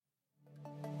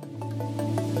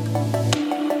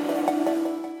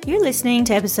You're listening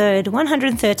to episode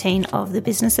 113 of the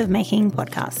Business of Making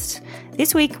podcast.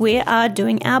 This week we are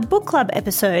doing our book club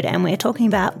episode and we're talking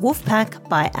about Wolfpack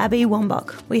by Abby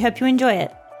Wambach. We hope you enjoy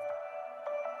it.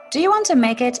 Do you want to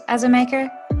make it as a maker?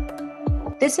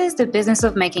 This is the Business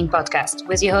of Making podcast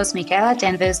with your hosts Michaela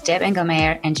Danvers, Deb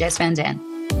Engelmeyer, and Jess Van Den.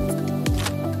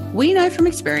 We know from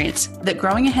experience that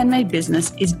growing a handmade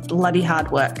business is bloody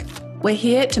hard work. We're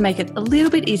here to make it a little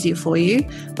bit easier for you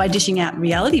by dishing out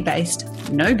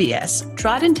reality-based, no BS,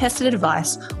 tried and tested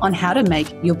advice on how to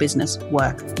make your business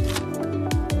work.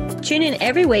 Tune in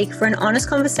every week for an honest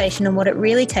conversation on what it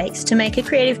really takes to make a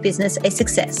creative business a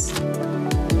success.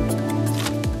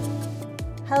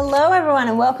 Hello everyone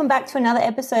and welcome back to another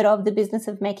episode of the Business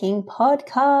of Making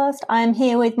podcast. I'm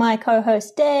here with my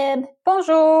co-host Deb.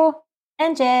 Bonjour.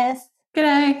 And Jess.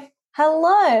 G'day.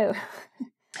 Hello.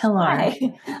 Hello.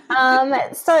 Hi.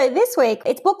 So this week,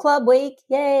 it's book club week.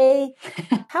 Yay.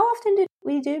 How often do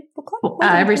we do book club?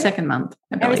 Every second month.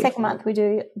 Every second month we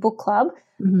do book club.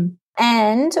 Mm-hmm.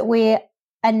 And we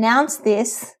announced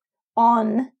this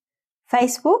on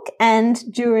Facebook and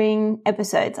during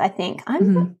episodes, I think.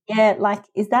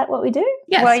 Is that what we do?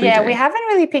 Yes, we haven't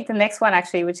really picked the next one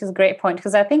actually, which is a great point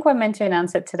because I think we're meant to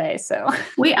announce it today. So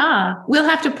we are. We'll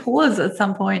have to pause at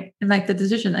some point and make the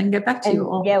decision and get back to you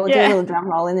all. Yeah, we'll do a little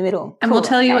drum roll in the middle. And we'll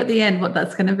tell you at the end what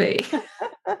that's going to be.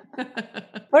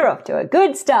 We're off to a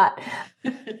good start.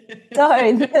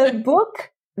 So the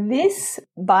book this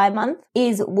bi-month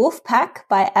is Wolfpack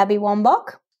by Abby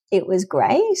Wambach. It was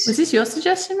great. Was this your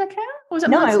suggestion, Michaela? Was it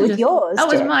no, it was yours.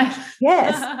 Oh, it was mine.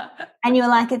 Yes. And you were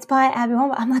like, it's by Abby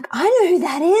Wambach. I'm like, I know who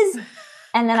that is.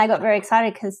 And then I got very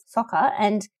excited because soccer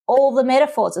and all the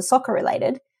metaphors are soccer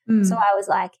related. So I was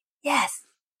like, yes.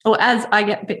 Or as I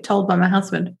get a bit told by my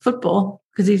husband, football,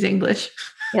 because he's English.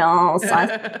 Oh,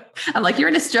 I'm like, you're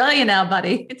in Australia now,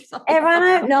 buddy.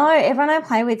 Everyone I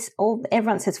play with,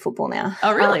 everyone says football now.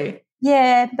 Oh, really?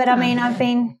 Yeah, but I mean, I've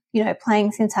been,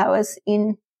 playing since I was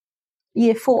in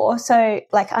year 4, so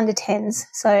like under 10s.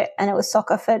 So, and it was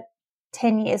soccer for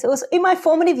 10 years. It was in my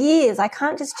formative years. I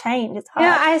can't just change. It's hard.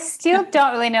 Yeah, I still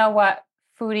don't really know what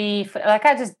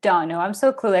I just don't know. I'm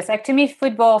so clueless. Like to me,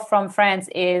 football from France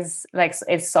is like,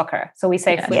 it's soccer. So we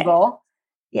say football.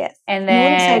 Yes. And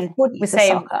then say footy we say,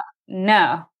 soccer.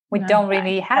 No, we don't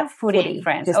really have footy in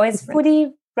France. Oh, is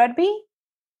footy rugby?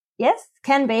 Yes,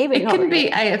 can be, but it can be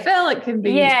AFL. It can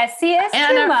be. Yeah, see, it's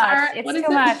too much. It's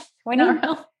too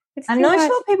much. I'm not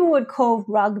sure people would call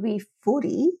rugby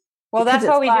footy. Well, that's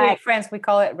what we do in France. We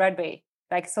call it rugby.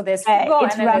 Like, so there's football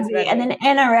it's and then rugby, there's rugby. and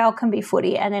then NRL can be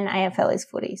footy, and then AFL is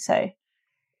footy. So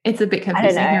it's a bit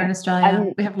confusing here in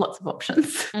Australia. We have lots of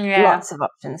options. Yeah. Lots of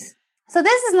options. So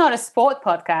this is not a sport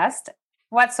podcast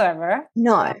whatsoever.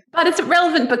 No. But it's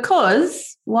relevant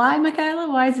because, why,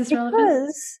 Michaela? Why is this relevant?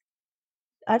 Because,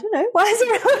 I don't know. Why is it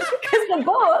relevant? Because the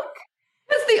book.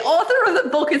 Because the author of the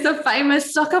book is a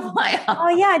famous soccer player. Oh,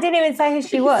 yeah, I didn't even say who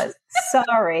she was.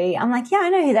 Sorry. I'm like, yeah, I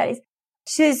know who that is.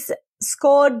 She's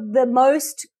scored the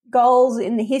most goals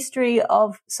in the history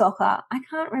of soccer. I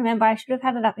can't remember. I should have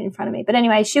had it up in front of me. But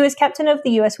anyway, she was captain of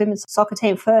the US women's soccer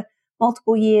team for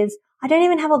multiple years. I don't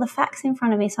even have all the facts in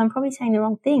front of me, so I'm probably saying the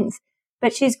wrong things.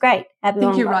 But she's great. I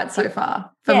think you're right so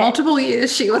far. For multiple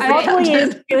years, she was the captain.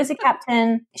 Years, she was a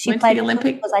captain. She went played to the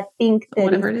Olympics. Was, I think,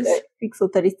 36 or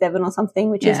 37 or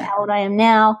something, which is how old I am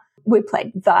now. We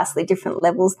played vastly different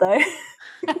levels, though.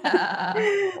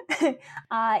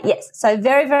 Yes, so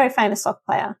very, very famous soccer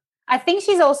player. I think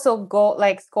she's also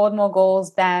scored more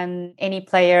goals than any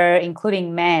player,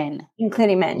 including men.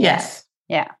 Including men, yes.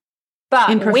 Yeah. But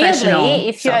weirdly,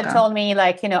 if you had told me,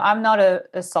 I'm not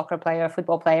a soccer player, a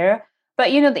football player, but,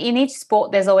 in each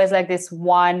sport, there's always like this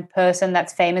one person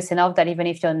that's famous enough that even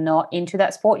if you're not into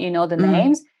that sport, you know the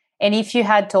names. And if you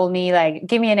had told me,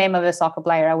 give me a name of a soccer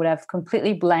player, I would have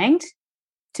completely blanked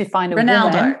to find a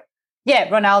Ronaldo. woman. Yeah,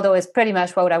 Ronaldo is pretty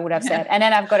much what I would have said. And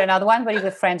then I've got another one, but he's a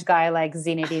French guy like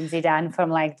Zinedine Zidane from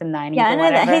the 90s. Yeah, I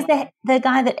know that. He's the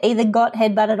guy that either got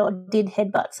headbutted or did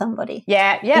headbutt somebody.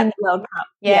 Yeah. In the World Cup.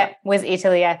 Yeah, with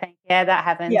Italy, I think. Yeah, that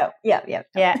happened. Yeah.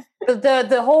 Yeah.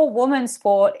 The whole women's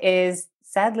sport is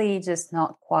sadly just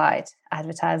not quite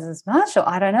advertised as much, or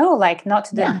I don't know,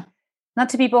 not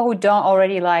to people who don't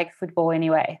already like football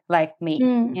anyway, like me,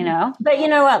 But you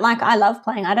know what? I love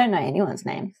playing. I don't know anyone's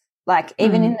names.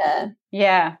 Even in the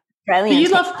Australian. But you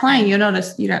love playing. You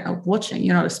don't watching.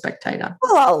 You're not a spectator.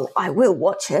 Well, I will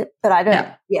watch it, but I don't.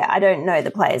 Yeah, I don't know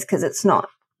the players because it's not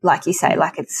like you say.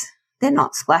 They're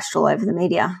not splashed all over the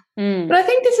media. But I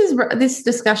think this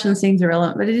discussion seems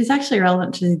irrelevant, but it is actually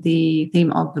relevant to the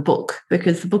theme of the book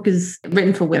because the book is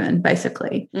written for women,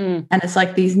 basically, and it's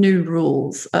like these new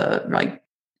rules,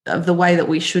 of the way that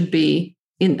we should be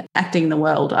in acting the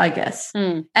world, I guess.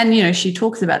 And, she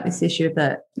talks about this issue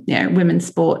that, women's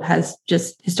sport has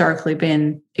just historically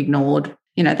been ignored.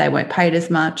 They weren't paid as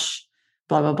much,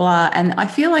 blah, blah, blah. And I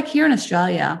feel like here in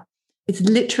Australia, it's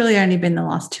literally only been the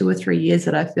last 2 or 3 years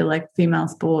that I feel like female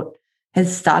sport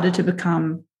has started to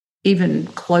become even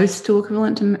close to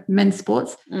equivalent to men's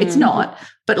sports. It's not,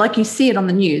 but like you see it on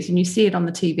the news and you see it on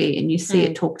the TV and you see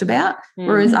it talked about,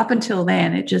 whereas up until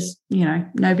then it just,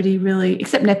 nobody really,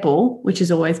 except netball, which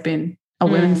has always been a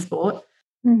women's sport,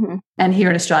 and here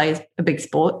in Australia is a big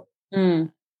sport.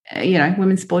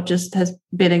 Women's sport just has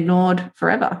been ignored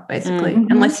forever, basically,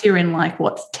 unless you're in like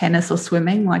tennis or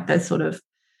swimming, like those sort of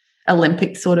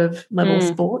Olympic sort of level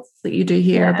sports that you do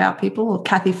hear about people, or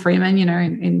Kathy Freeman,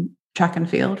 in track and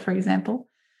field, for example.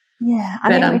 Yeah.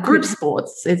 But group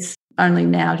sports, it's only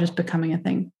now just becoming a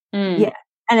thing. Yeah.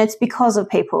 And it's because of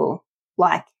people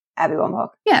like Abby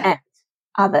Wambach and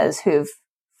others who've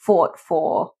fought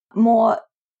for more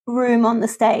room on the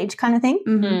stage kind of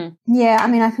thing. Yeah.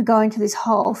 I could go into this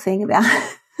whole thing about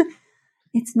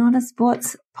it's not a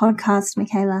sports podcast,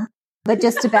 Michaela, but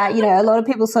just about, a lot of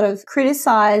people sort of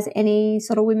criticize any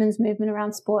sort of women's movement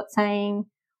around sport, saying,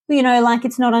 like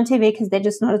it's not on TV because they're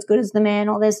just not as good as the men,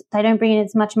 or they don't bring in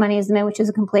as much money as the men, which is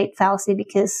a complete fallacy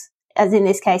because, as in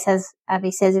this case, as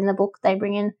Abby says in the book, they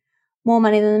bring in more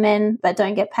money than the men but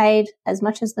don't get paid as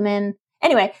much as the men.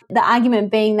 Anyway, the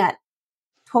argument being that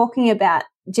talking about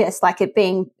just like it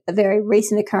being a very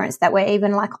recent occurrence that we're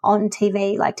even like on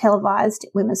TV, like televised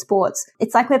women's sports,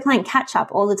 it's like we're playing catch up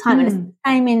all the time, and it's the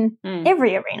same in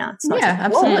every arena. It's not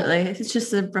absolutely. It's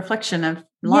just a reflection of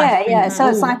life. Yeah. So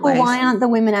it's like, well, why aren't the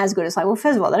women as good? It's like, well,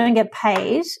 first of all, they don't get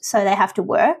paid, so they have to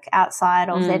work outside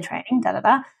of their training,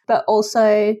 But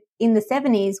also in the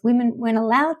 70s, women weren't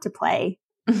allowed to play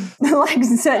like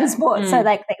certain sports. So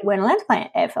they weren't allowed to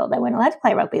play AFL, they weren't allowed to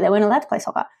play rugby, they weren't allowed to play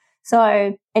soccer.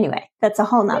 So anyway, that's a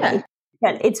whole nother.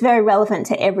 But it's very relevant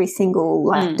to every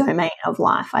single domain of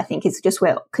life. I think it's just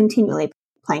we're continually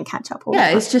playing catch up.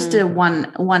 It's just a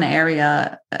one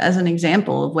area as an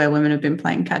example of where women have been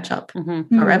playing catch up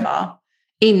forever.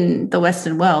 In the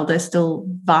Western world, there's still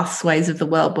vast swathes of the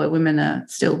world where women are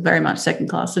still very much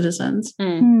second-class citizens.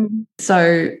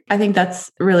 So I think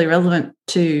that's really relevant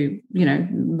to,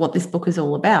 what this book is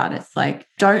all about. It's like,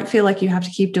 don't feel like you have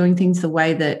to keep doing things the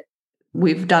way that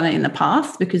we've done it in the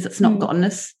past, because it's not gotten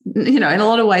us, in a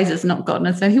lot of ways it's not gotten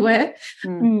us anywhere.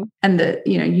 And that,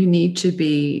 you need to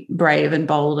be brave and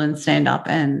bold and stand up.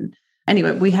 And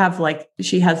anyway, we have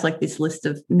she has this list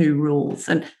of new rules,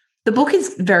 and the book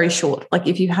is very short. Like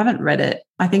if you haven't read it,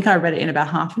 I think I read it in about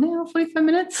half an hour, 45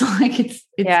 minutes.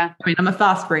 I'm a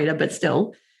fast reader, but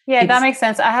still. Yeah, that makes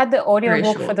sense. I had the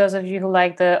audiobook for those of you who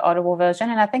like the Audible version,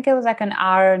 and I think it was like an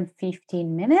hour and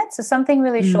 15 minutes, so something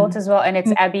really short as well. And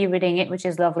it's Abby reading it, which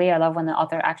is lovely. I love when the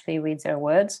author actually reads her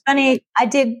words. Funny, I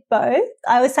did both.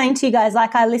 I was saying to you guys,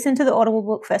 I listened to the Audible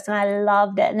book first and I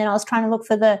loved it. And then I was trying to look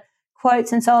for the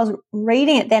quotes, and so I was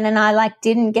reading it then, and I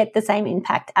didn't get the same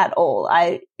impact at all.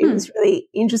 It was really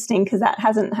interesting because that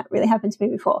hasn't really happened to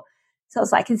me before. So I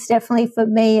was like, it's definitely for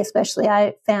me, especially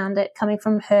I found it coming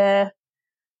from her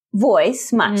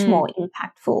voice much more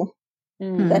impactful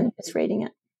than just reading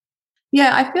it.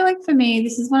 Yeah, I feel like for me,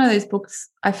 this is one of those books,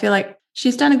 I feel like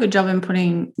she's done a good job in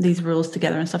putting these rules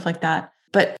together and stuff like that,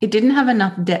 but it didn't have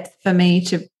enough depth for me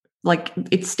to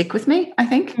it stick with me, I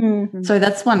think. So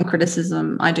that's one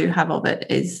criticism I do have of it,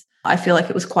 is I feel like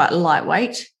it was quite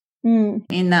lightweight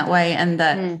in that way, and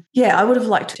that, I would have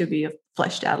liked to be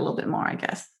fleshed out a little bit more, I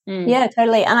guess. Yeah,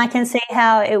 totally. And I can see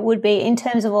how it would be in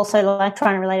terms of also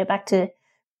trying to relate it back to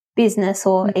business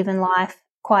or even life,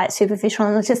 quite superficial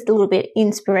and just a little bit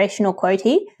inspirational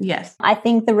quotey. Yes. I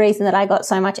think the reason that I got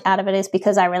so much out of it is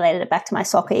because I related it back to my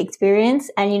soccer experience.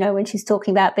 And, when she's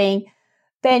talking about being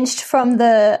benched from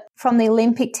the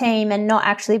Olympic team and not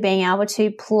actually being able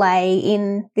to play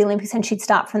in the Olympics, and she'd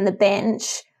start from the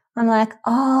bench, I'm like,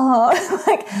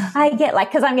 I get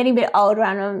because I'm getting a bit older,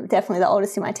 and I'm definitely the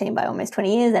oldest in my team by almost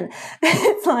 20 years. And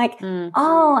it's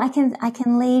I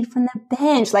can lead from the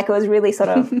bench. It was really sort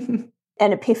of an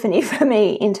epiphany for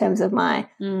me in terms of my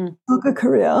soccer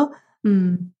career.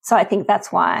 So I think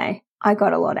that's why I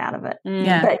got a lot out of it.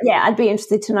 Yeah. But I'd be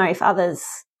interested to know if others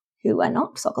who are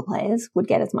not soccer players would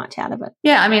get as much out of it.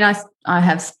 Yeah. I mean, I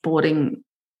have sporting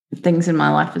things in my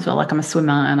life as well. I'm a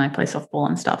swimmer and I play softball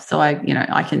and stuff. So I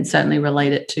can certainly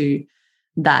relate it to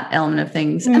that element of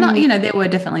things. And there were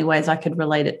definitely ways I could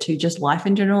relate it to just life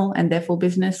in general and therefore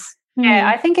business.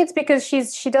 Yeah, I think it's because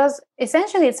she does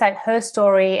essentially, it's like her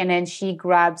story, and then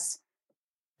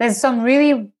there's some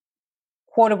really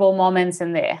quotable moments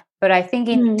in there. But I think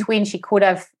in between, she could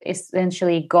have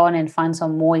essentially gone and found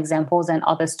some more examples and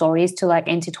other stories to like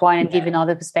intertwine and give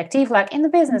another perspective, like in the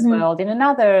business world, in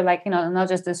another, like, you know, not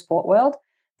just the sport world.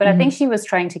 But I think she was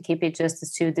trying to keep it just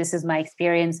as to this is my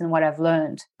experience and what I've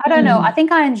learned. I don't know. I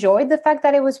think I enjoyed the fact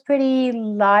that it was pretty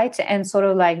light and sort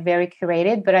of like very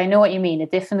curated, but I know what you mean.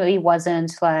 It definitely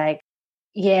wasn't like,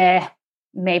 yeah,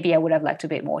 maybe I would have liked a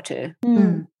bit more too.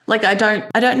 Like I don't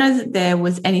know that there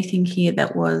was anything here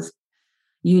that was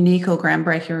unique or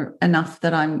groundbreaker enough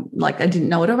that I'm like, I didn't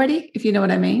know it already, if you know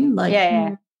what I mean. Like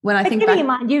when I think back, in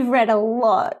mind, you've read a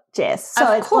lot, Jess.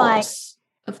 So it's like,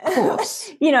 of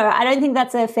course. You know, I don't think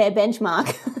that's a fair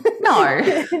benchmark. No.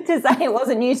 to say it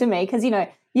wasn't new to me, because, you know,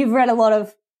 you've read a lot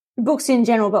of books in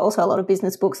general, but also a lot of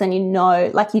business books, and you know,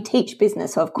 like you teach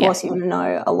business, so of course you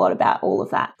know a lot about all of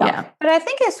that stuff. Yeah. But I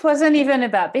think it wasn't even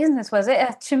about business, was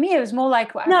it? To me, it was more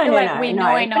like we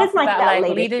know enough about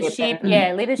like leadership,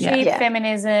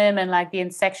 feminism, and like the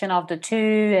intersection of the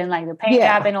two, and like the pay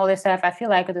gap and all this stuff. I feel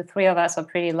like the three of us are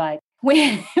pretty like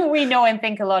we know and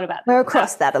think a lot about we're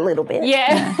across that a little bit.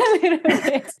 Yeah. A little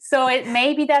bit. So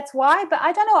maybe that's why, but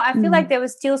I don't know. I feel like there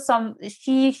was still some,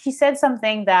 she said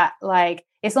something that like,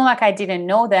 it's not like I didn't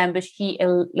know them, but she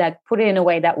like put it in a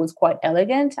way that was quite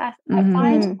elegant, I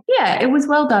find. Yeah, it was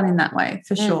well done in that way,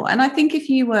 for sure. And I think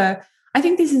I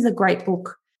think this is a great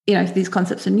book, you know, if these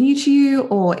concepts are new to you,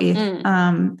 or if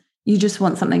you just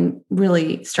want something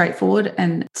really straightforward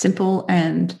and simple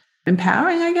and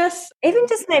empowering, I guess. Even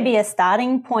just maybe a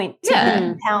starting point to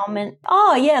empowerment.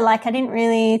 Oh, yeah, like I didn't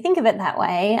really think of it that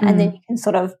way. And then you can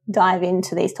sort of dive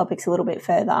into these topics a little bit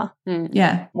further.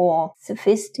 Yeah. More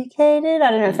sophisticated. I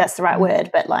don't know if that's the right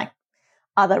word, but like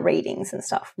other readings and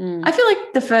stuff. I feel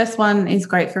like the first one is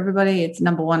great for everybody. It's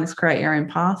number one is create your own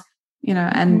path, you know,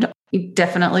 and it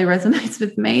definitely resonates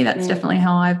with me. That's definitely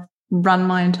how I've run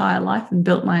my entire life and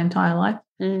built my entire life.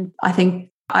 I think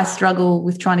I struggle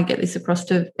with trying to get this across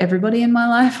to everybody in my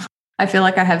life. I feel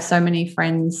like I have so many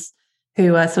friends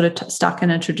who are sort of stuck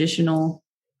in a traditional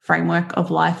framework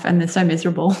of life and they're so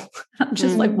miserable. I'm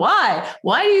just like, why?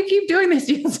 Why do you keep doing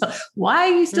this? Why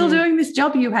are you still doing this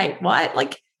job you hate? Why?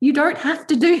 Like, you don't have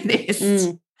to do this.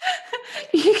 You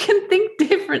can think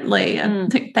differently.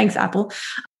 And thanks, Apple.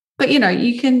 But, you know,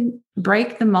 you can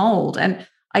break the mold. And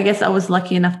I guess I was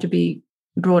lucky enough to be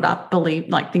brought up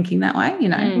thinking that way, you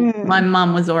know. My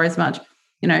mum was always much,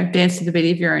 you know, dance to the beat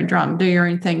of your own drum, do your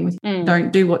own thing,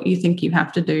 don't do what you think you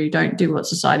have to do, don't do what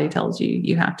society tells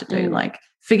you have to do, like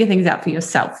figure things out for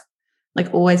yourself,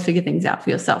 like always figure things out for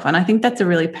yourself. And I think that's a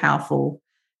really powerful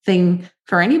thing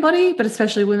for anybody, but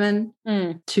especially women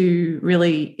to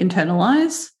really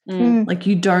internalize. Like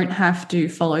you don't have to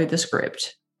follow the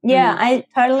script. Yeah, I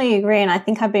totally agree. And I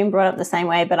think I've been brought up the same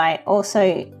way, but I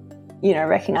also, you know,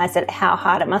 recognize that how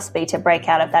hard it must be to break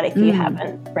out of that if you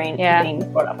haven't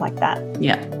been brought up like that.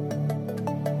 Yeah.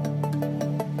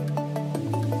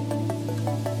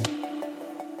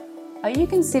 Are you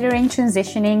considering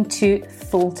transitioning to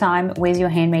full-time with your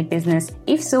handmade business?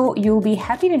 If so, you'll be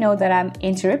happy to know that I'm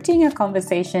interrupting a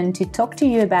conversation to talk to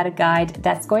you about a guide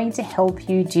that's going to help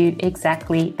you do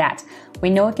exactly that. We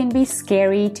know it can be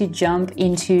scary to jump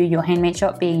into your handmade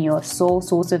shop being your sole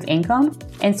source of income,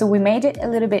 and so we made it a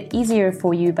little bit easier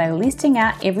for you by listing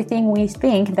out everything we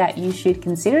think that you should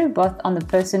consider both on the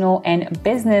personal and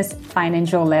business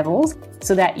financial levels,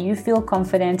 so that you feel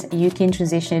confident you can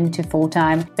transition to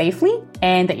full-time safely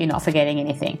and that you're not forgetting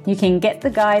anything. You can get the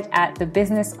guide at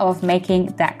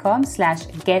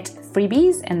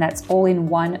thebusinessofmaking.com/getfreebies, and that's all in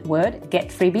one word, get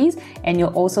freebies. And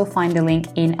you'll also find the link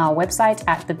in our website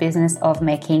at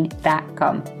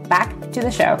thebusinessofmaking.com. Back to the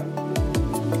show.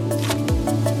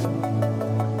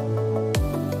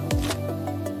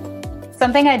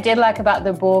 Something I did like about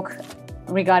the book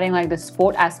regarding like the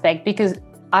sport aspect, because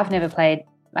I've never played,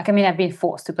 like, I mean, I've been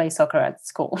forced to play soccer at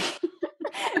school.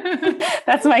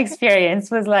 That's my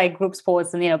experience, was like group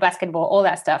sports and, you know, basketball, all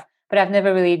that stuff. But I've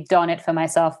never really done it for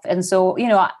myself. And so, you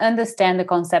know, I understand the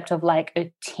concept of like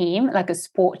a team, like a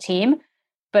sport team.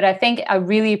 But I think I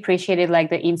really appreciated like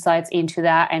the insights into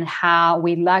that and how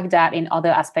we lack that in other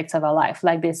aspects of our life.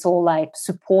 Like this whole like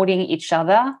supporting each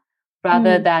other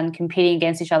rather than competing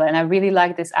against each other. And I really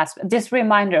like this aspect, this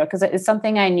reminder, because it's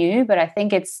something I knew, but I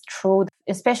think it's true,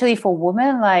 especially for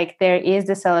women. Like there is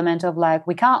this element of like,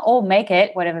 we can't all make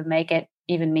it, whatever make it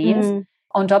even means.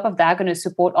 On top of that, going to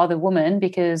support other women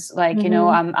because like, you know,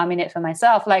 I'm in it for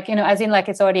myself. Like, you know, as in like,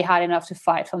 it's already hard enough to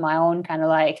fight for my own kind of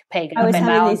like pay gap and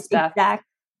my own stuff. Exact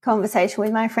conversation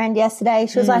with my friend yesterday.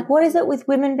 She was like, what is it with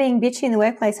women being bitchy in the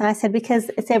workplace? And I said, because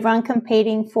it's everyone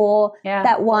competing for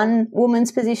that one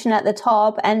woman's position at the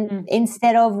top. And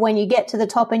instead of when you get to the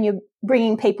top and you're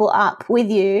bringing people up with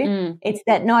you, it's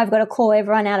that, no, I've got to claw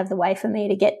everyone out of the way for me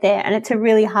to get there. And it's a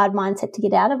really hard mindset to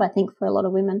get out of, I think, for a lot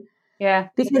of women. Yeah.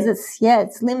 Because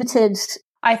it's limited.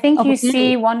 I think you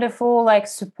see wonderful like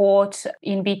support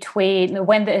in between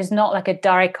when there's not like a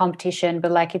direct competition,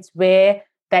 but like it's rare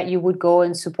that you would go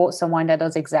and support someone that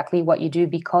does exactly what you do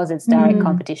because it's direct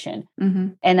competition.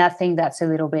 And I think that's a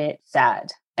little bit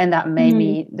sad. And that made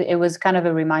me, it was kind of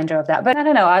a reminder of that. But I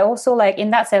don't know, I also like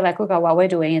in that sense, like, look at what we're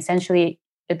doing. Essentially,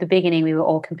 at the beginning, we were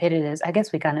all competitors. I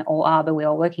guess we kind of all are, but we're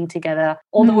all working together.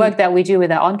 All the work that we do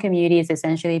with our own community is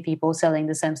essentially people selling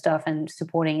the same stuff and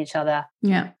supporting each other.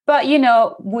 Yeah. But,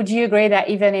 would you agree that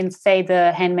even in, say,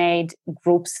 the handmade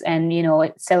groups and,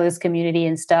 sellers community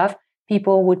and stuff,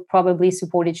 people would probably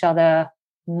support each other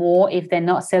more if they're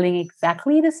not selling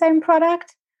exactly the same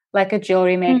product? Like a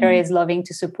jewelry maker is loving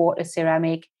to support a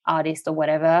ceramic artist or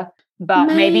whatever, but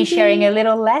maybe sharing a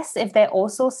little less if they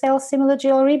also sell similar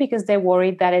jewelry because they're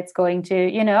worried that it's going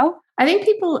to, I think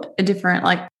people are different.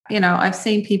 Like, I've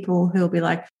seen people who'll be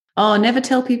like, oh, never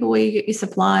tell people where you get your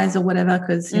supplies or whatever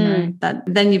because, that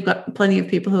then you've got plenty of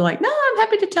people who are like, no, I'm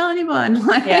happy to tell anyone.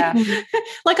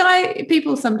 Like,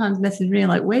 people sometimes message me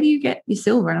like, where do you get your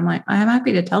silver? And I'm like, I am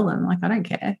happy to tell them. Like, I don't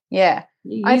care. Yeah.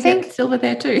 I think silver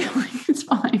there too. Like, it's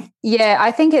fine. Yeah,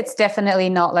 I think it's definitely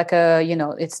not like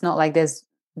it's not like there's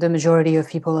the majority of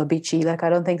people are bitchy. Like, I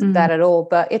don't think that at all,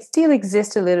 but it still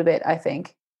exists a little bit, I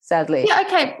think, sadly. Yeah,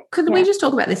 okay. Could we just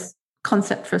talk about this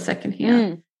concept for a second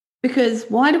here? Because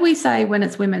why do we say when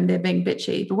it's women they're being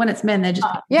bitchy, but when it's men they're just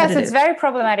yes, it's very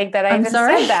problematic that I even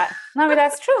said that. No, but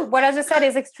that's true. What I just said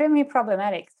is extremely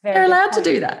problematic. They're allowed to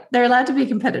do that. They're allowed to be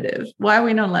competitive. Why are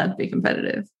we not allowed to be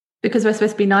competitive? Because we're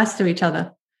supposed to be nice to each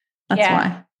other. That's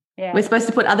why. Yeah. We're supposed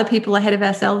to put other people ahead of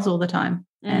ourselves all the time.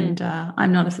 And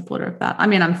I'm not a supporter of that. I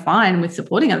mean, I'm fine with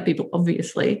supporting other people,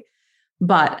 obviously.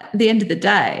 But at the end of the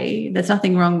day, there's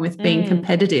nothing wrong with being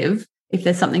competitive if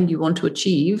there's something you want to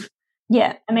achieve.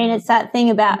 Yeah. I mean, it's that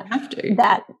thing about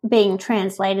that being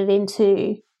translated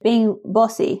into being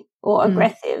bossy or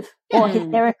aggressive or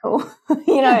hysterical.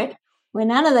 We're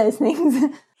none of those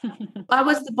things. I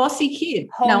was the bossy kid.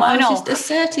 No, I was just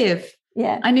assertive.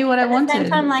 Yeah. I knew what I wanted. At the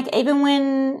same time, like, even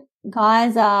when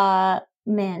guys are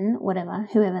men, whatever,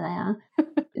 whoever they are,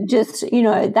 just,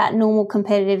 that normal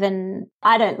competitive, and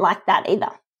I don't like that either.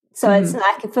 So it's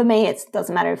like, for me, it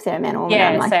doesn't matter if they're men or women. Yeah,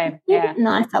 I'm like, same. Yeah.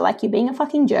 Nice. I like you being a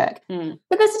fucking jerk.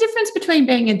 But there's a difference between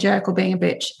being a jerk or being a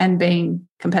bitch and being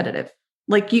competitive.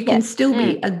 Like, you can still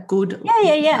be a good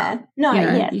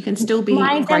you can still be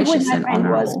gracious and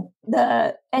honourable.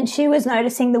 And she was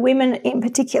noticing the women in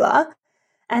particular,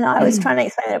 and I was trying to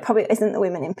explain that it probably isn't the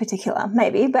women in particular,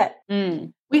 maybe, but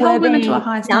we hold women to a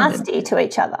high standard. Nasty to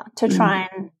each other to try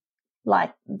and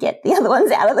like get the other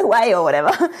ones out of the way or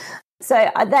whatever.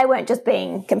 So they weren't just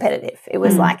being competitive. It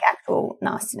was like actual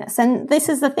nastiness. And this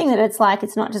is the thing that it's like,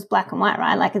 it's not just black and white,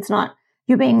 right? Like, it's not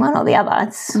you're being one or the other.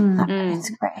 It's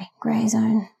a grey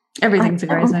zone. Everything's a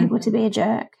grey zone. People to be a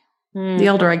jerk. The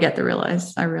older I get, the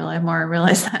more I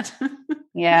realize that.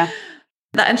 Yeah.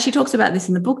 And she talks about this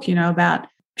in the book, about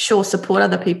support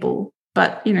other people,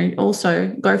 but,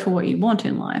 also go for what you want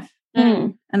in life.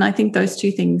 And I think those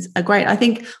two things are great. I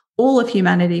think all of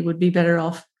humanity would be better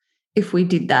off if we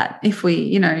did that, if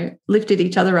we, lifted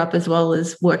each other up as well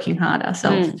as working hard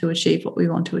ourselves to achieve what we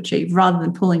want to achieve rather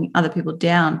than pulling other people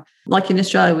down. Like in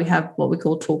Australia, we have what we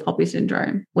call tall poppy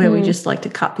syndrome, where we just like to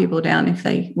cut people down if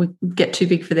they get too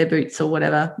big for their boots or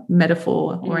whatever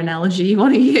metaphor or analogy you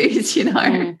want to use,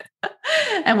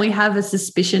 And we have a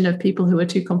suspicion of people who are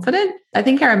too confident. I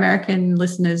think our American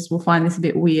listeners will find this a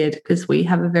bit weird because we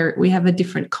have a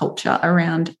different culture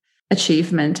around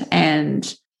achievement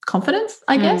and confidence,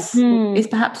 I guess, is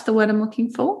perhaps the word I'm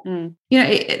looking for.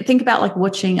 Think about like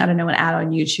watching, I don't know, an ad on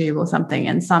YouTube or something,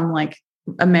 and some like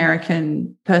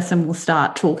American person will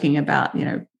start talking about,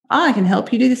 I can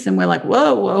help you do this. And we're like,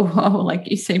 whoa, whoa, whoa, like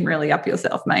you seem really up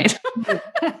yourself, mate.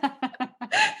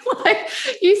 Like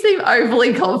you seem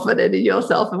overly confident in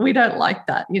yourself, and we don't like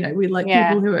that. We like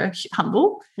people who are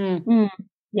humble.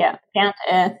 Yeah, down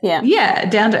to earth, Yeah,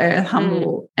 down to earth,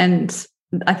 humble. And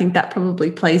I think that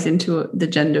probably plays into the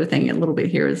gender thing a little bit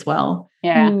here as well.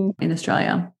 Yeah. In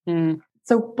Australia.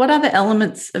 So what other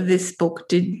elements of this book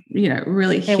did,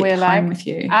 really hit home with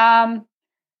you?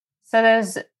 So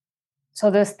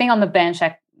there's thing on the bench,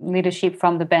 like leadership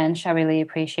from the bench. I really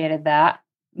appreciated that.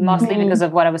 mostly because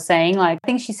of what I was saying. Like, I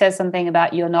think she says something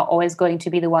about you're not always going to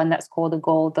be the one that scored the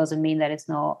goal doesn't mean that it's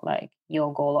not like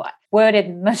your goal.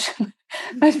 Worded much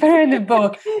better in the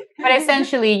book. But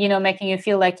essentially, you know, making you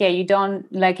feel like, yeah, you don't,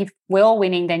 like, if we're all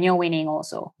winning, then you're winning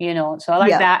also, you know. So I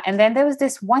like that. And then there was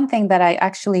this one thing that I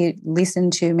actually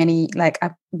listened to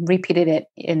I repeated it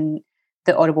in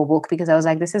the Audible book because I was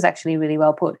like, this is actually really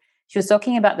well put. She was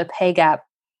talking about the pay gap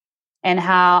and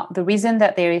how the reason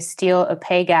that there is still a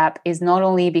pay gap is not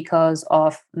only because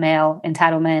of male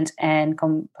entitlement and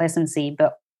complacency,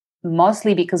 but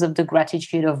mostly because of the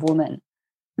gratitude of women.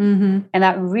 Mm-hmm. And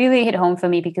that really hit home for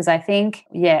me because I think,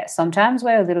 sometimes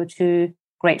we're a little too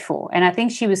grateful. And I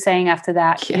think she was saying after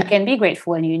that, you can be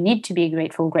grateful and you need to be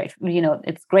grateful. You know,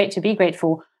 it's great to be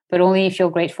grateful, but only if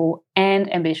you're grateful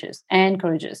and ambitious and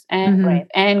courageous and brave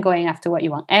and going after what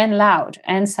you want and loud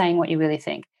and saying what you really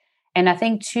think. And I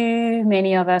think too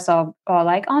many of us are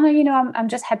like, oh no, you know, I'm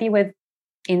just happy with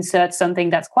insert something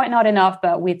that's quite not enough,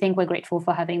 but we think we're grateful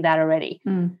for having that already.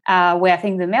 Where I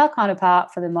think the male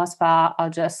counterpart, for the most part, are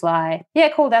just like, yeah,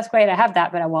 cool, that's great, I have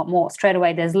that, but I want more. Straight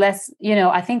away, there's less, you know,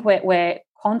 I think where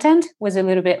content was a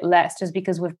little bit less just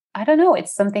because I don't know,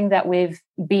 it's something that we've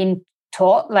been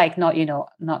taught, like not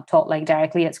taught like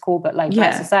directly at school, but like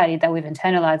by society, that we've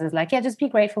internalized as like, just be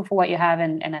grateful for what you have.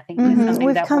 And I think it's something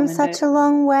we've come such a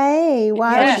long way.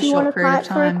 Why would you want to fight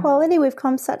for equality? We've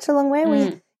come such a long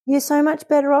way. You're so much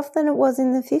better off than it was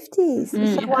in the 50s.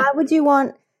 So why would you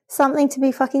want something to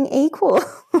be fucking equal?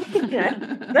 You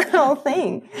know, the whole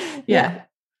thing.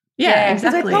 Yeah,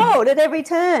 exactly. Because we're told at every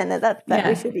turn that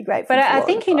we should be grateful. But I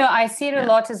think, you know, I see it a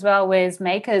lot as well with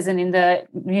makers. And in the,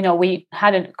 you know, we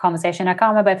had a conversation. I can't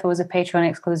remember if it was a Patreon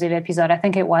exclusive episode. I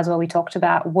think it was where we talked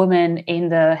about women in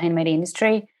the handmade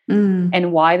industry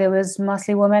and why there was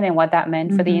mostly women and what that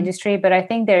meant for the industry. But I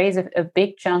think there is a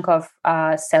big chunk of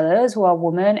sellers who are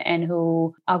women and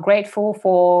who are grateful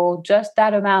for just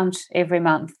that amount every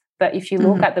month. But if you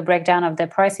look at the breakdown of their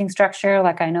pricing structure,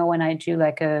 like I know when I do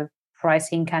like a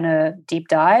pricing kind of deep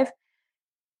dive,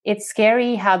 it's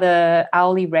scary how the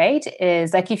hourly rate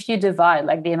is, like if you divide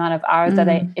like the amount of hours that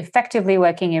they're effectively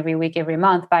working every week, every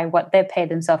month by what they pay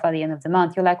themselves at the end of the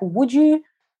month, you're like, would you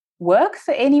work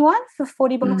for anyone for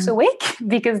 $40 a week?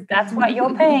 Because that's what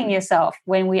you're paying yourself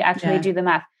when we actually do the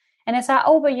math. And it's like,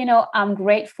 oh, but you know, I'm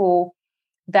grateful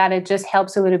that it just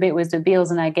helps a little bit with the bills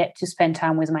and I get to spend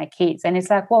time with my kids. And it's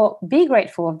like, well, be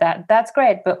grateful of that. That's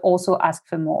great. But also ask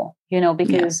for more, you know,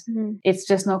 because it's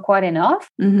just not quite enough.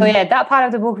 So that part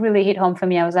of the book really hit home for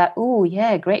me. I was like, oh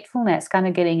yeah, gratefulness kind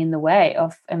of getting in the way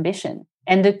of ambition.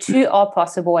 And the two are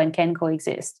possible and can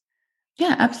coexist.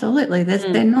 Yeah, absolutely.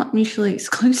 They're not mutually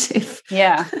exclusive.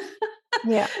 Yeah.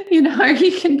 You know,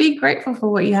 you can be grateful for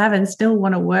what you have and still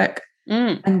want to work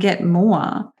and get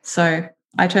more. So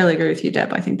I totally agree with you,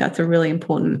 Deb. I think that's a really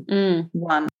important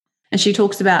one. And she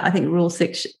talks about, I think, Rule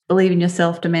 6, believe in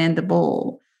yourself, demand the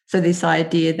ball. So this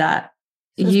idea that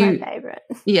this is my favourite.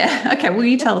 Yeah. Okay. Will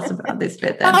you tell us about this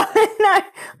bit then? No,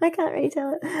 I can't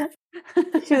retell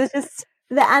it. She was just,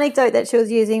 the anecdote that she was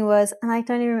using was, and I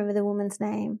don't even remember the woman's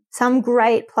name, some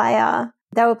great player.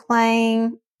 They were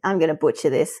playing, I'm going to butcher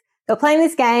this. They were playing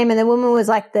this game and the woman was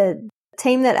like, the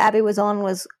team that Abby was on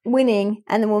was winning,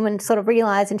 and the woman sort of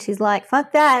realised and she's like,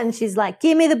 fuck that, and she's like,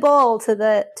 give me the ball to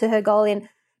her goalie, and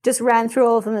just ran through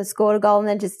all of them and scored a goal, and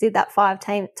then just did that 5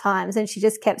 times, and she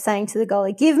just kept saying to the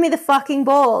goalie, give me the fucking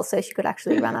ball, so she could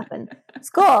actually run up and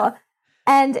score.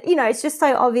 And you know, it's just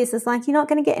so obvious. It's like, you're not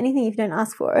going to get anything if you don't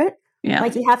ask for it.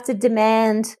 Like, you have to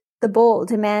demand the ball,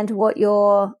 demand what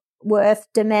you're worth,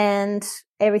 demand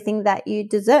everything that you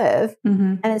deserve.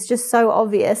 And it's just so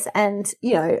obvious. And,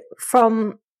 you know,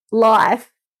 from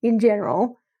life in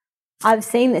general, I've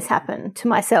seen this happen to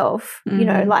myself. You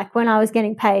know, like when I was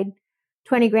getting paid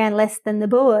 20 grand less than the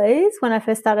boys when I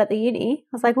first started at the uni,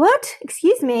 I was like, what?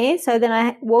 Excuse me. So then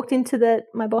I walked into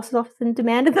my boss's office and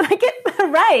demanded that I get a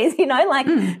raise, you know, like,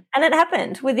 and it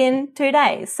happened within 2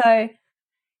 days. So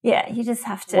yeah, you just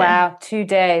have to. Wow, 2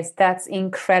 days. That's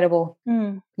incredible.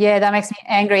 Yeah, that makes me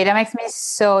angry. That makes me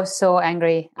so, so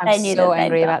angry. I'm so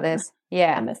angry about this.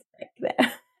 Yeah. A mistake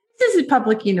there. This is a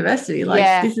public university.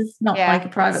 Like, this is not like a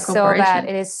private corporation. So bad.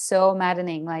 It is so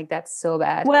maddening. Like, that's so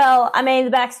bad. Well, I mean,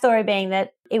 the backstory being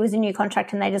that it was a new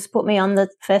contract and they just put me on the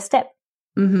first step.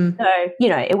 So, you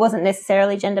know, it wasn't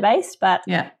necessarily gender-based, but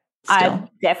I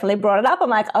definitely brought it up. I'm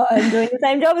like, oh, I'm doing the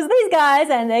same job as these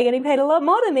guys and they're getting paid a lot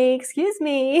more than me. Excuse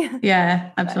me. Yeah,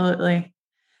 absolutely.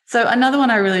 So another one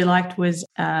I really liked was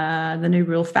the new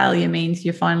rule, failure means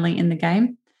you're finally in the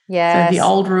game. Yes. So the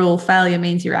old rule, failure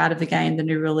means you're out of the game. The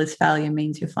new rule is failure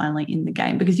means you're finally in the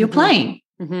game because you're playing.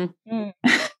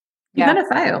 you're going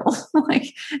to fail.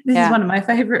 Like, this is one of my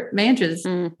favorite mantras.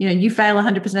 You fail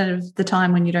 100% of the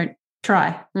time when you don't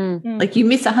try. Like, you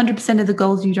miss 100% of the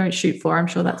goals you don't shoot for. I'm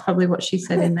sure that's probably what she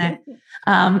said in there.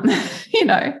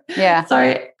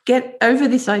 So get over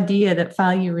this idea that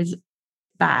failure is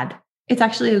bad. It's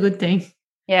actually a good thing.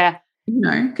 Yeah.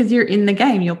 Because you're in the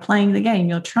game, you're playing the game,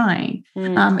 you're trying.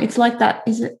 It's like that.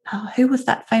 Is it? who was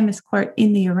that famous quote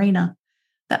in the arena?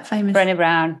 That famous Brené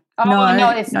Brown. Oh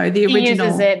no, the original. He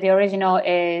uses it. The original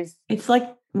is. It's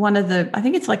like one of the. I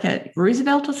think it's like a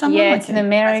Roosevelt or someone. Yeah, like it's an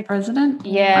American president.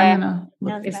 Yeah,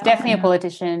 it's definitely a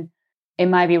politician. It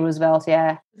might be Roosevelt.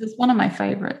 Yeah, it's one of my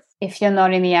favorites. If you're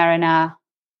not in the arena.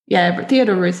 Yeah, but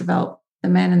Theodore Roosevelt, the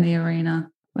man in the arena.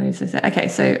 What does it say? Okay,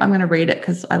 so I'm going to read it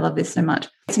because I love this so much.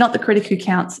 It's not the critic who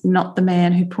counts, not the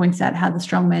man who points out how the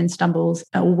strong man stumbles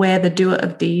or where the doer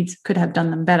of deeds could have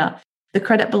done them better. The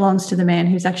credit belongs to the man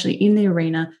who's actually in the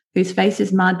arena, whose face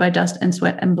is marred by dust and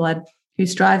sweat and blood, who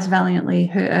strives valiantly,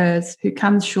 who errs, who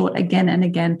comes short again and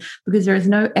again, because there is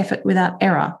no effort without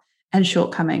error and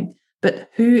shortcoming. But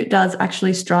who does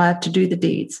actually strive to do the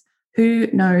deeds? Who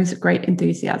knows great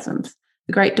enthusiasms,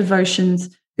 the great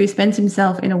devotions, who spends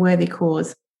himself in a worthy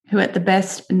cause, who at the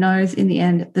best knows in the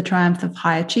end the triumph of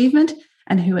high achievement,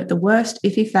 and who at the worst,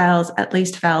 if he fails, at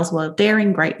least fails while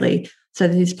daring greatly, so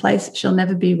that his place shall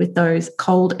never be with those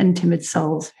cold and timid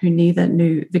souls who neither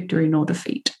knew victory nor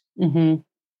defeat.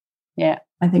 Yeah.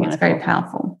 I think it's very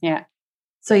powerful. Yeah.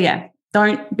 So,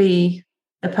 don't be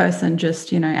a person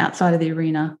just, outside of the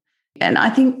arena. And I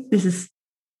think this is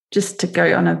just to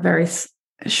go on a very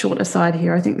short aside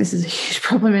here. I think this is a huge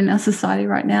problem in our society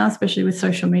right now, especially with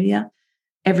social media.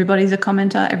 Everybody's a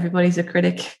commenter. Everybody's a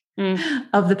critic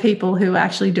of the people who are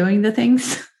actually doing the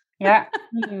things. Yeah.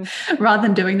 Rather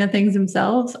than doing the things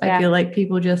themselves. I feel like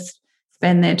people just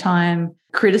spend their time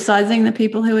criticizing the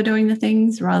people who are doing the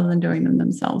things rather than doing them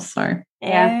themselves. So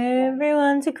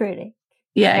everyone's a critic.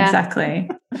 Yeah, exactly.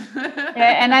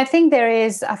 And I think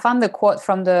I found the quote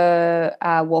from the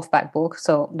Wolfpack book,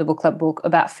 so the book club book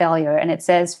about failure. And it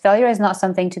says, failure is not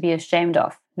something to be ashamed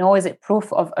of, nor is it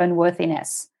proof of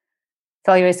unworthiness.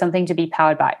 Failure is something to be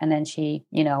powered by. And then she,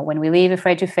 when we leave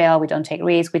afraid to fail, we don't take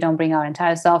risks, we don't bring our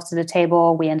entire selves to the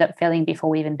table, we end up failing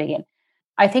before we even begin.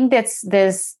 I think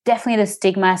there's definitely the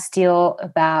stigma still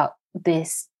about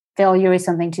this. Failure is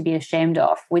something to be ashamed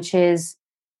of, which is,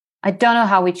 I don't know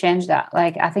how we change that.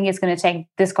 Like, I think it's going to take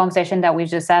this conversation that we've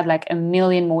just had like a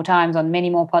million more times on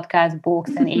many more podcasts, books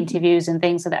and interviews and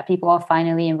things so that people are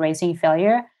finally embracing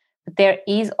failure. But there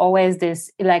is always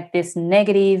this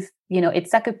negative,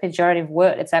 it's like a pejorative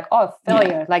word. It's like, oh,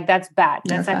 failure, like that's bad.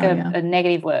 That's like a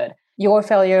negative word. Your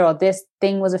failure, or this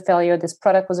thing was a failure, this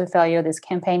product was a failure, this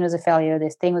campaign was a failure,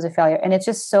 this thing was a failure. And it's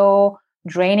just so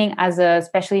draining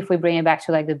especially if we bring it back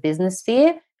to like the business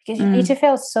sphere, because you need to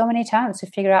fail so many times to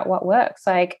figure out what works.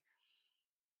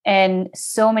 And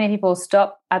so many people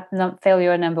stop at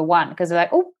failure number one because they're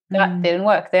like, oh, that didn't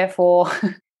work. Therefore.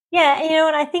 Yeah.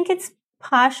 And I think it's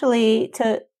partially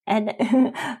and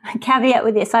a caveat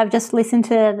with this, I've just listened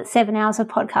to the 7 hours of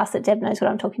podcast that Deb knows what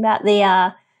I'm talking about.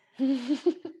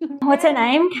 What's her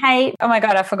name? Kate. Oh my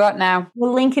God, I forgot now.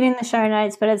 We'll link it in the show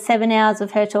notes, but it's 7 hours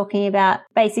of her talking about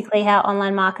basically how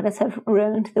online marketers have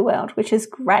ruined the world, which is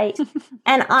great.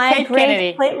 And I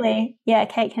agree completely. Yeah,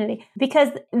 Kate Kennedy. Because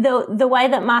the way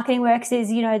that marketing works is,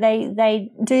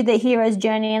 they do the hero's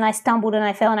journey and I stumbled and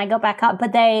I fell and I got back up,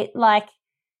 but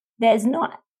there's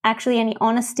not actually any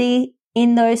honesty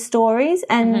in those stories,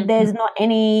 and there's not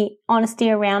any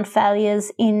honesty around failures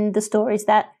in the stories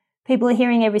that people are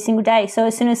hearing every single day. So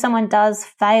as soon as someone does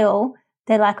fail,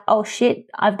 they're like, oh shit,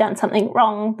 I've done something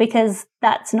wrong, because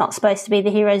that's not supposed to be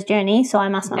the hero's journey. So I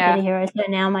must not be the hero. So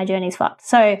now my journey's fucked.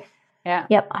 So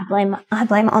I blame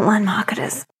online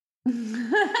marketers.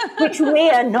 Which we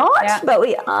are not, but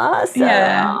we are. So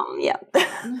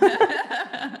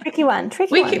tricky one.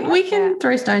 We can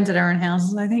throw stones at our own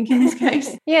houses, I think, in this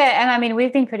case. Yeah, and I mean,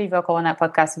 we've been pretty vocal on that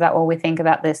podcast about what we think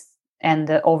about this and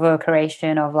the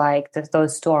over-creation of like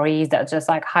those stories that just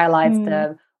like highlights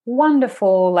the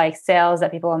wonderful like sales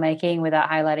that people are making without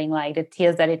highlighting like the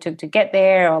tears that it took to get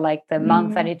there, or like the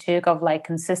month that it took of like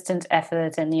consistent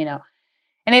effort. And and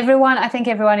I think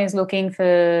everyone is looking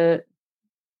for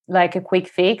like a quick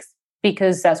fix,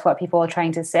 because that's what people are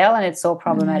trying to sell, and it's so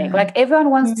problematic. Like everyone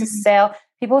wants to sell.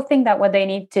 People think that what they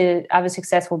need to have a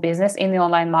successful business in the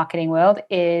online marketing world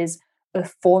is a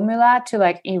formula to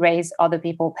like erase other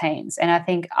people's pains. And I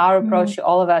think our approach to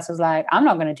all of us is like, I'm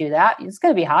not going to do that. It's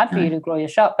going to be hard for you to grow your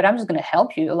shop, but I'm just going to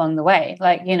help you along the way.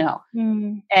 Like,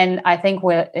 and I think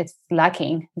it's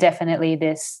lacking definitely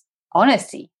this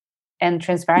honesty and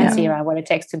transparency around what it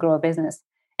takes to grow a business.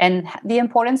 and the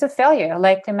importance of failure.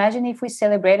 Like, imagine if we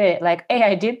celebrated it, like, hey,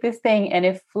 I did this thing and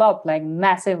it flopped like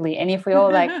massively. And if we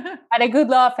all like had a good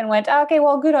laugh and went, okay,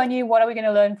 well, good on you. What are we going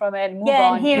to learn from it? Move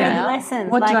on. And here are the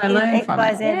lessons. What did I learn from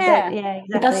it? Exactly.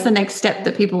 But that's the next step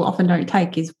that people often don't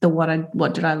take is the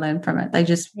what did I learn from it? They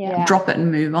just drop it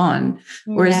and move on.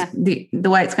 Whereas the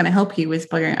way it's going to help you is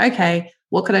by going, okay,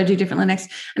 what could I do differently next?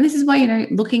 And this is why,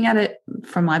 looking at it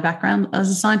from my background as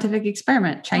a scientific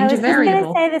experiment, change a variable. I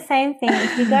was going to say the same thing.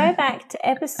 If you go back to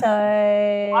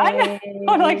episode...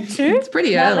 like 2? It's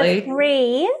pretty early.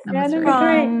 3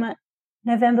 from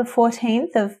November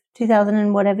 14th of 2000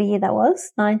 and whatever year that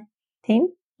was, 19?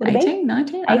 18,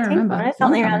 19? I don't remember.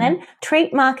 Something around then.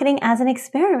 Treat marketing as an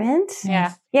experiment.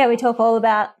 Yeah. Yeah, we talk all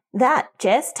about that.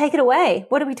 Jess, take it away.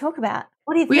 What do we talk about?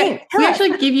 What do you think? We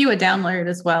actually give you a download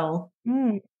as well.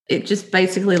 It just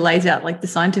basically lays out like the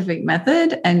scientific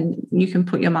method and you can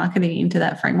put your marketing into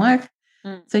that framework.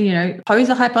 So, pose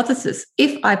a hypothesis.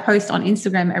 If I post on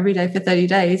Instagram every day for 30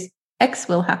 days, X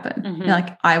will happen.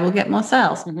 Like I will get more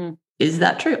sales. Is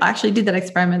that true? I actually did that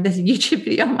experiment. There's a YouTube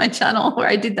video on my channel where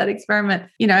I did that experiment,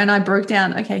 and I broke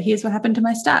down, okay, here's what happened to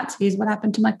my stats. Here's what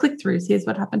happened to my click-throughs. Here's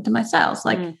what happened to my sales.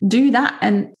 Like do that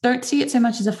and don't see it so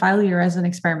much as a failure as an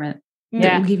experiment.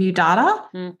 That will give you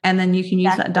data and then you can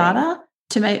use that data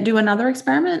to do another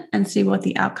experiment and see what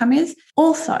the outcome is.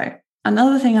 Also,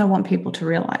 another thing I want people to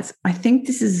realize, I think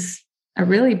this is a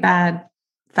really bad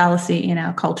fallacy in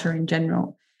our culture in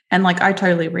general. And like I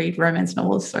totally read romance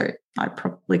novels, so I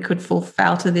probably could fall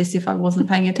foul to this if I wasn't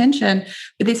paying attention.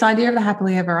 But this idea of the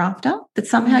happily ever after, that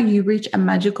somehow you reach a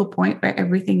magical point where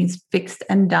everything is fixed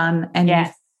and done and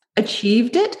you've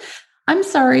achieved it. I'm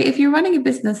sorry, if you're running a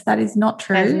business, that is not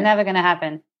true. It's never going to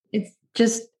happen. It's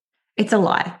a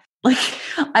lie. Like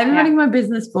I've been running my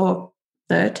business for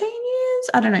 13 years,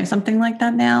 I don't know, something like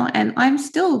that now. And I'm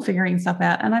still figuring stuff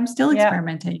out and I'm still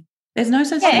experimenting. There's no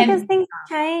such thing. Because things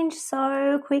change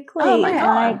so quickly. Oh my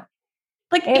God.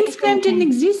 Like Instagram didn't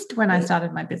exist when I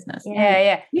started my business.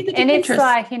 Yeah. And it's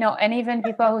like, and even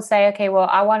people who say, okay, well,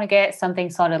 I want to get something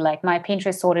sorted, like my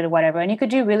Pinterest sorted or whatever. And you could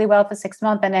do really well for 6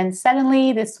 months. And then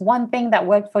suddenly this one thing that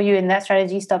worked for you and that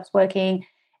strategy stops working.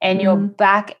 And you're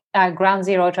back at ground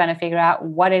zero trying to figure out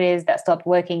what it is that stopped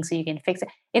working so you can fix it.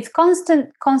 It's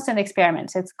constant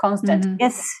experiments. It's constant.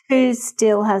 Guess who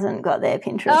still hasn't got their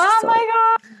Pinterest? Oh my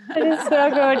God. It is so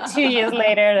good. 2 years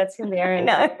later. That's hilarious.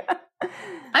 No.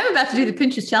 I'm about to do the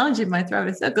Pinterest challenge in my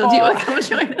throat circle. Do you want to come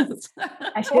join us?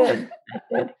 I should.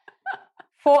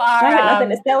 For our, I have nothing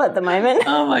to sell at the moment.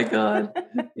 Oh my God.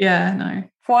 Yeah, no.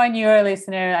 For a newer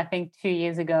listener, I think 2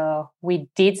 years ago, we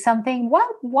did something.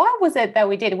 What was it that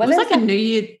we did? It was like a New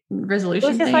Year resolution.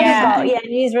 It was just like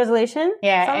New Year's resolution.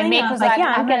 Yeah, something. and Mick was like,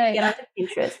 I'm going to get onto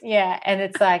Pinterest. Yeah, and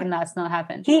it's like, no, it's not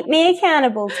happened. Keep me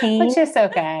accountable, team. Which is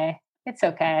okay. It's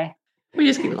okay. We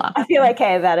just keep laughing. I feel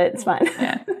okay about it. It's fine.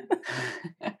 Yeah.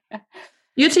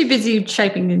 You're too busy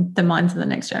shaping the minds of the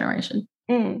next generation.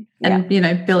 And,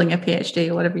 building a PhD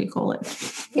or whatever you call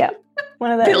it. Yeah.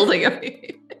 One of those. Building a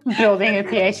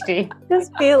PhD.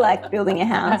 Just feel like building a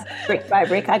house brick by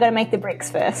brick. I got to make the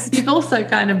bricks first. You've also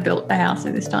kind of built the house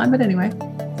in this time, but anyway.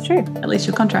 It's true. At least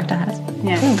your contractor has.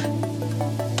 Yeah.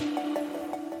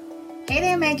 Hey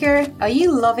there, Maker! Are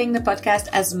you loving the podcast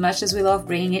as much as we love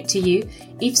bringing it to you?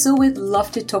 If so, we'd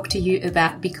love to talk to you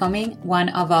about becoming one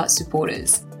of our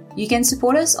supporters. You can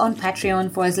support us on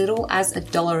Patreon for as little as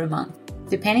 $1 a month.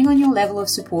 Depending on your level of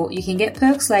support, you can get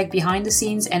perks like behind the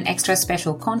scenes and extra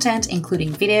special content, including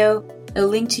video, a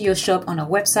link to your shop on our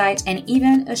website, and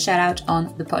even a shout out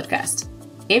on the podcast.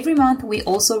 Every month, we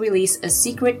also release a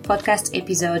secret podcast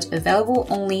episode available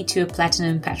only to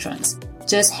Platinum patrons.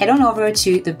 Just head on over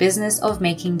to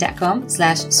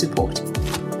thebusinessofmaking.com/support.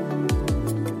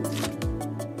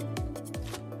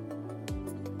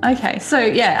 Okay, so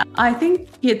I think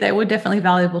there were definitely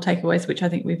valuable takeaways, which I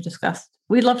think we've discussed.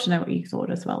 We'd love to know what you thought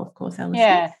as well, of course, Alice.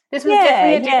 Yeah, this was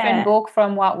definitely a different book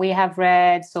from what we have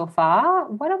read so far.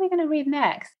 What are we going to read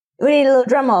next? We need a little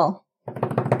drum roll.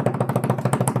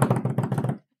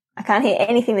 I can't hear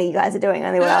anything that you guys are doing,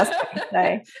 only what I was doing.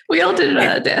 So. We all did it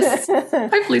at our desks.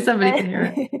 Hopefully somebody can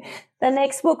hear it. The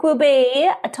next book will be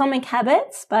Atomic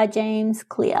Habits by James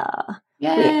Clear.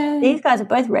 Yeah. These guys have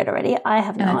both read already. I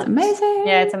have not. It's amazing.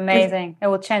 Yeah, it's amazing. It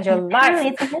will change your life.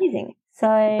 It's amazing.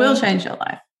 So it will change your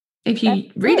life. If you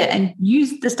read it and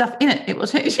use the stuff in it, it will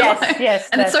change your life. Yes.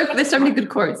 And there's so many good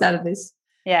quotes out of this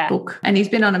book. And he's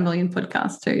been on 1 million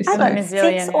podcasts too. I got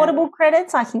 6 Audible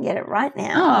credits. I can get it right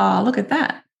now. Oh, look at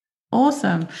that.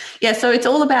 Awesome. Yeah, so it's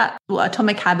all about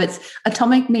atomic habits.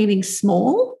 Atomic meaning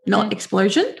small, not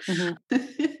explosion,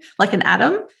 like an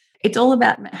atom. It's all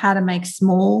about how to make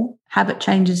small habit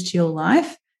changes to your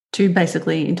life to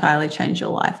basically entirely change your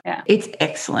life. Yeah. It's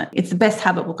excellent. It's the best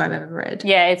habit book I've ever read.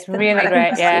 Yeah, it's really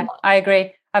great. Yeah, I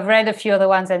agree. I've read a few other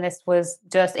ones and it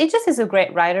just is a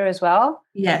great writer as well.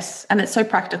 Yes, and it's so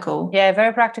practical. Yeah,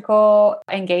 very practical,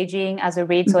 engaging as a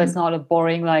read, so it's not a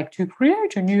boring, like, to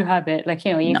create a new habit. Like, he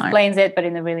explains it, but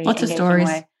in a really engaging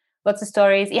way. Lots of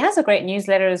stories. He has a great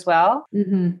newsletter as well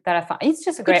that I find. It's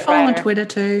just a great follow writer. on Twitter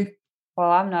too.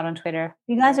 Well, I'm not on Twitter.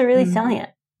 You guys are really selling it.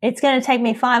 It's going to take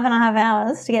me 5.5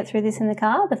 hours to get through this in the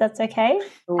car, but that's okay.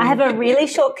 Ooh. I have a really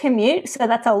short commute, so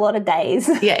that's a lot of days.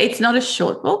 Yeah, it's not a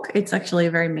short book. It's actually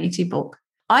a very meaty book.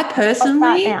 I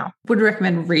personally would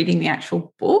recommend reading the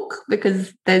actual book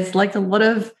because there's like a lot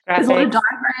of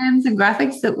diagrams and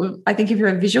graphics that I think if you're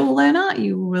a visual learner,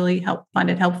 you will really find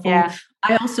it helpful. Yeah.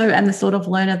 I also am the sort of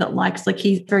learner that likes, like,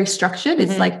 he's very structured.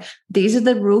 It's like, these are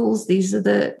the rules. These are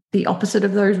the opposite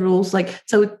of those rules. Like,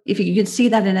 so if you can see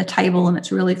that in a table and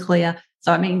it's really clear.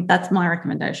 So, I mean, that's my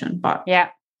recommendation. But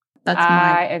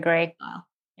I agree.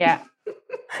 Yeah.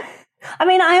 I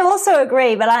mean, I also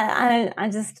agree, but I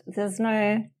just, there's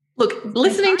no... Look,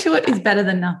 listening to it is better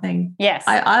than nothing. Yes.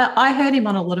 I heard him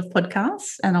on a lot of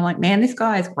podcasts and I'm like, man, this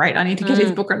guy is great. I need to get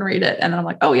his book and read it. And then I'm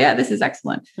like, oh, yeah, this is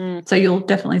excellent. So you'll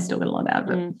definitely still get a lot out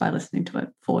of it by listening to it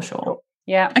for sure.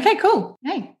 Yeah. Okay, cool.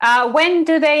 Hey. When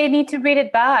do they need to read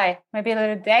it by? Maybe a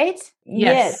little date?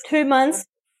 Yes. Yeah, 2 months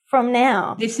from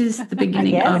now. This is the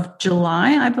beginning of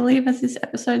July, I believe, as this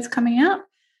episode's coming out.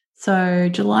 So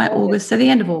July, August, so the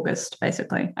end of August,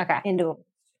 basically. Okay. End of August.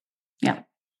 Yeah.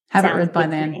 Have it read by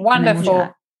then.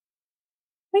 Wonderful.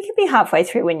 We could be halfway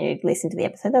through when you listen to the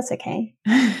episode. That's okay.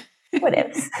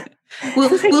 Whatever.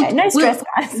 No stress,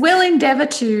 guys. We'll endeavour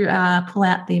to pull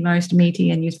out the most meaty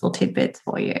and useful tidbits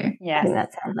for you. Yeah. I think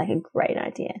that sounds like a great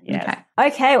idea. Yes.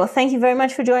 Okay. Well, thank you very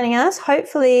much for joining us.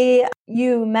 Hopefully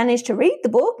you managed to read the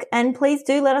book, and please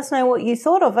do let us know what you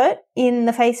thought of it in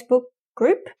the Facebook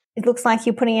group. It looks like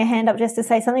you're putting your hand up just to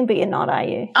say something, but you're not, are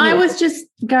you? I was just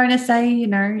going to say,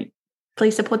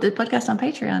 please support the podcast on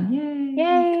Patreon.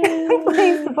 Yay.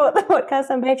 Please support the podcast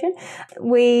on Patreon.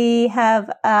 We have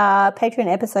a Patreon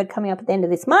episode coming up at the end of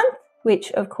this month,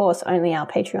 which, of course, only our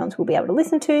Patreons will be able to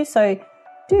listen to. So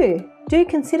do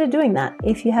consider doing that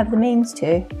if you have the means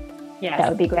to. Yes. That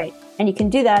would be great. And you can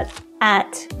do that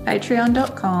at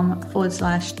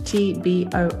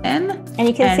patreon.com/TBON. And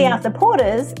you can see our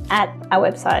supporters at our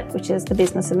website, which is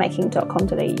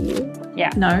thebusinessofmaking.com.au. Yeah.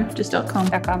 No, just .com.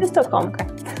 Just .com.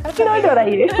 Okay.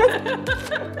 No.au.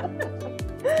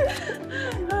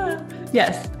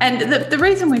 Yes. And the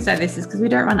reason we say this is because we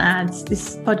don't run ads.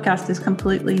 This podcast is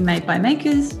completely made by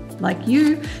makers like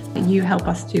you. You help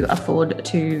us to afford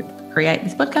to create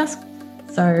this podcast.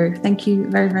 So thank you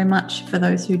very, very much for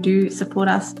those who do support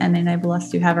us and enable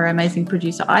us to have our amazing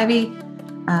producer, Ivy,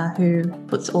 who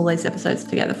puts all these episodes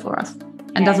together for us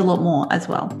and does a lot more as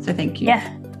well. So thank you. Yeah.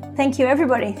 Thank you,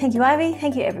 everybody. Thank you, Ivy.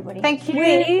 Thank you, everybody. Thank you.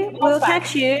 We will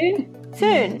catch you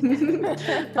soon.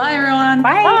 Bye, everyone.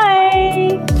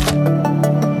 Bye.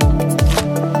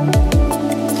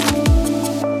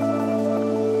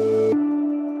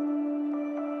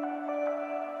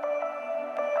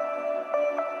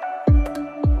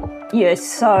 You're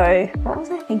so... What was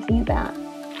I thinking about?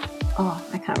 Oh,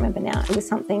 I can't remember now. It was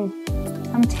something...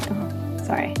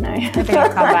 sorry, no. I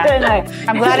don't know.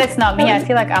 I'm glad it's not me. I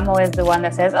feel like I'm always the one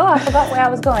that says, oh, I forgot where I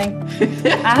was going.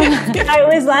 It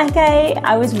was like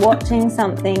I was watching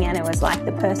something and it was like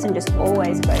the person just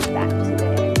always goes back to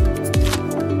their